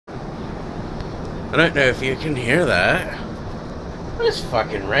I don't know if you can hear that. It's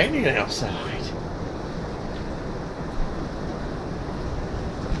fucking raining outside.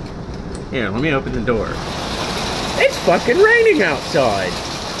 Here, let me open the door. It's fucking raining outside.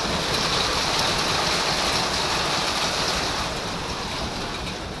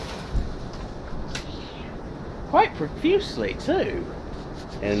 Quite profusely, too.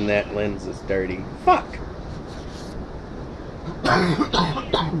 And that lens is dirty. Fuck.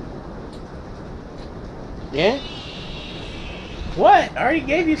 Yeah? What? I already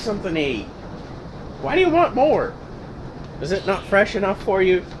gave you something to eat. Why do you want more? Is it not fresh enough for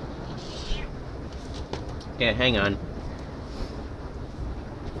you? Yeah, hang on.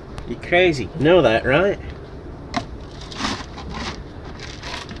 You're crazy. You know that, right?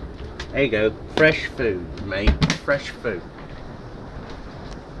 There you go. Fresh food, mate. Fresh food.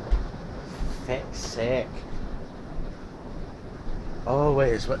 Fuck's sake.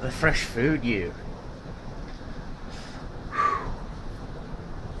 Always with the fresh food, you.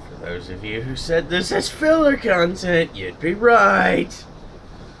 For those of you who said this is filler content, you'd be right.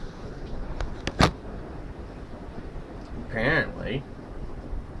 Apparently,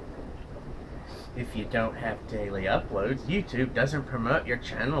 if you don't have daily uploads, YouTube doesn't promote your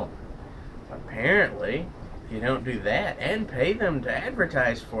channel. Apparently, if you don't do that and pay them to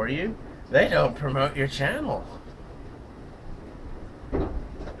advertise for you, they don't promote your channel.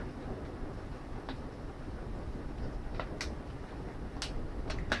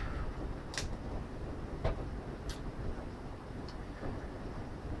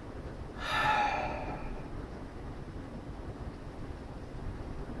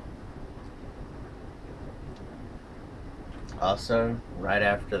 Also, right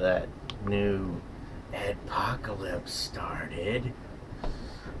after that new apocalypse started,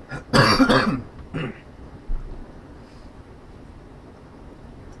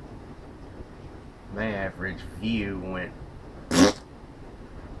 my average view went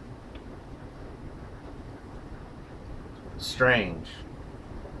strange.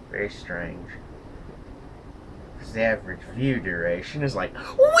 Very strange. Because the average view duration is like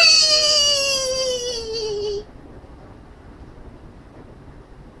whee!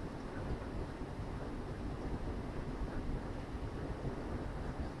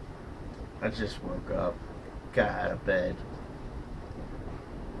 I just woke up, got out of bed.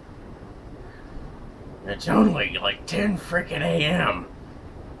 It's only like 10 frickin' a.m.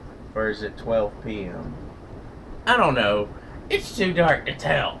 Or is it 12 p.m.? I don't know. It's too dark to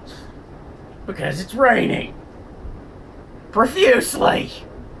tell. Because it's raining. Profusely.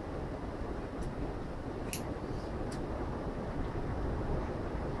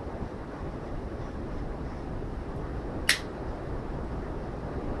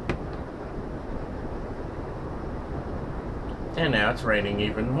 And now it's raining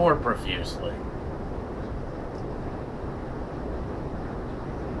even more profusely.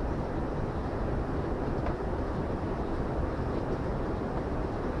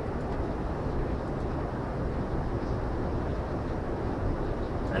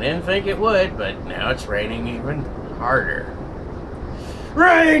 I didn't think it would, but now it's raining even harder.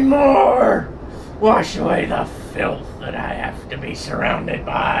 Rain more! Wash away the filth that I have to be surrounded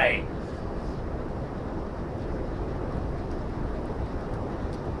by.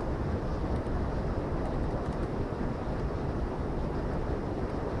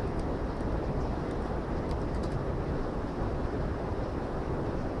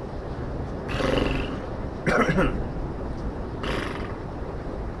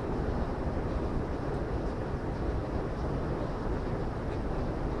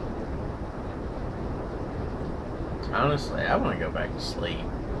 Honestly, I want to go back to sleep.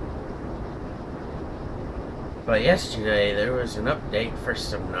 But yesterday, there was an update for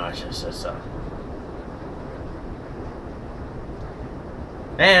Subnautica.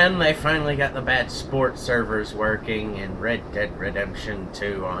 And they finally got the bad sports servers working in Red Dead Redemption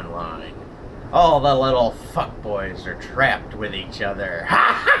 2 online. All the little fuckboys are trapped with each other.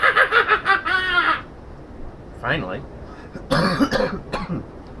 Finally.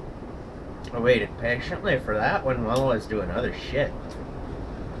 I waited patiently for that one while I was doing other shit.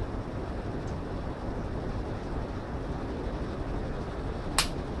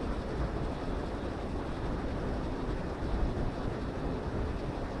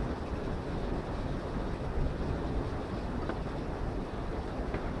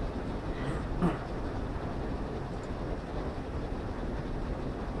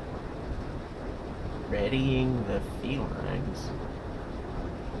 Readying the felines.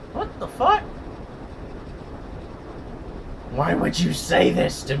 What the fuck? Why would you say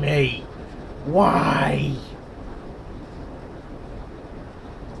this to me? Why?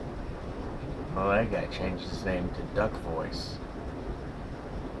 Well, that guy changed his name to Duck Voice.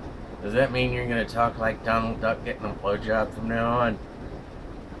 Does that mean you're going to talk like Donald Duck getting a blowjob from now on?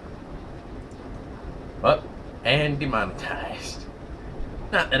 Well, and demonetized.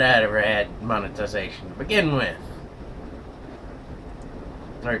 Not that I'd ever had monetization to begin with.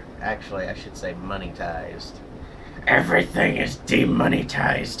 Or, actually, I should say monetized. Everything is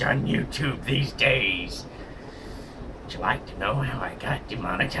demonetized on YouTube these days. Would you like to know how I got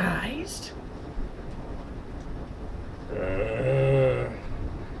demonetized?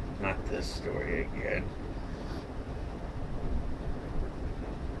 Not this story again.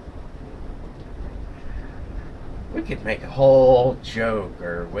 We could make a whole joke,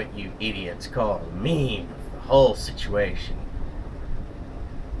 or what you idiots call a meme, of the whole situation.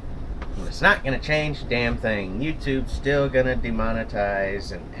 And it's not going to change a damn thing. YouTube's still going to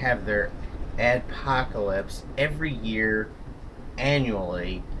demonetize and have their adpocalypse every year,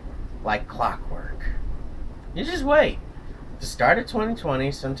 annually, like clockwork. You just wait. The start of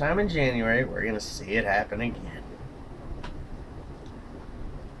 2020, sometime in January, we're going to see it happen again.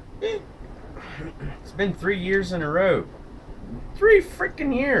 It's been 3 years in a row. 3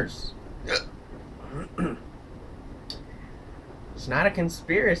 freaking years. It's not a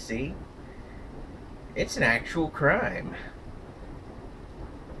conspiracy. It's an actual crime.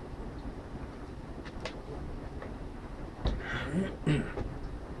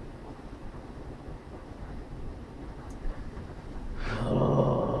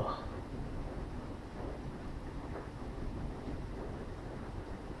 Oh.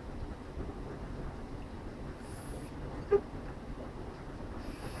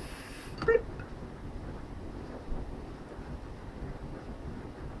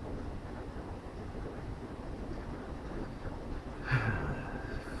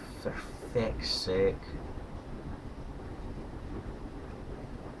 For feck's sake.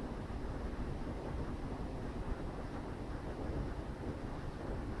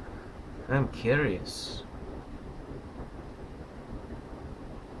 I'm curious.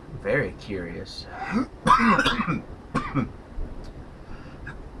 Very curious.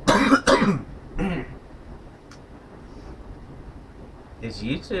 Is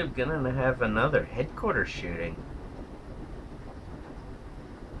YouTube gonna have another headquarters shooting?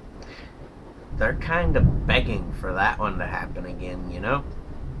 They're kind of begging for that one to happen again, you know?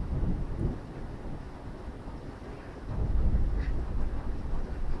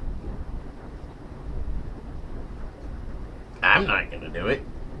 I'm not gonna do it.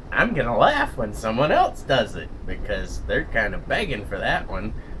 I'm gonna laugh when someone else does it, because they're kind of begging for that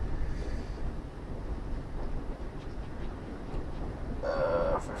one.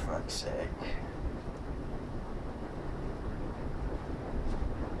 For fuck's sake.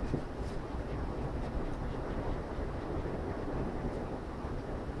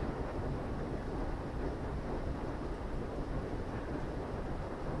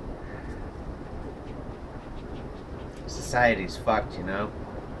 Society's fucked, you know?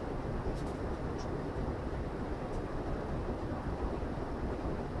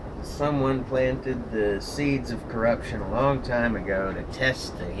 Someone planted the seeds of corruption a long time ago to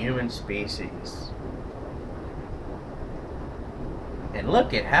test the human species. And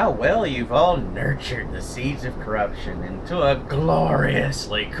look at how well you've all nurtured the seeds of corruption into a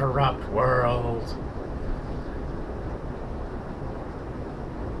gloriously corrupt world.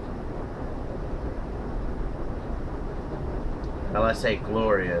 Well, I say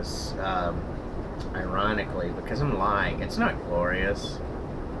glorious, ironically, because I'm lying. It's not glorious.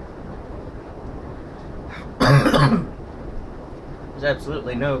 There's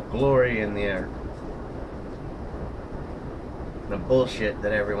absolutely no glory in the bullshit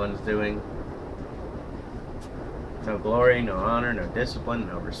that everyone's doing. No glory, no honor, no discipline,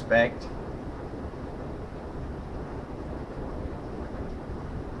 no respect.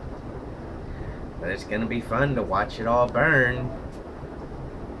 But it's gonna be fun to watch it all burn.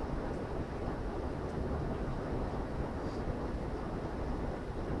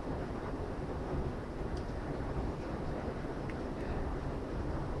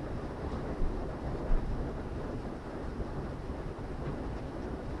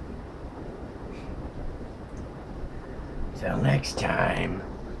 Till next time,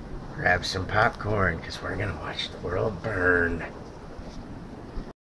 grab some popcorn, because we're gonna watch the world burn.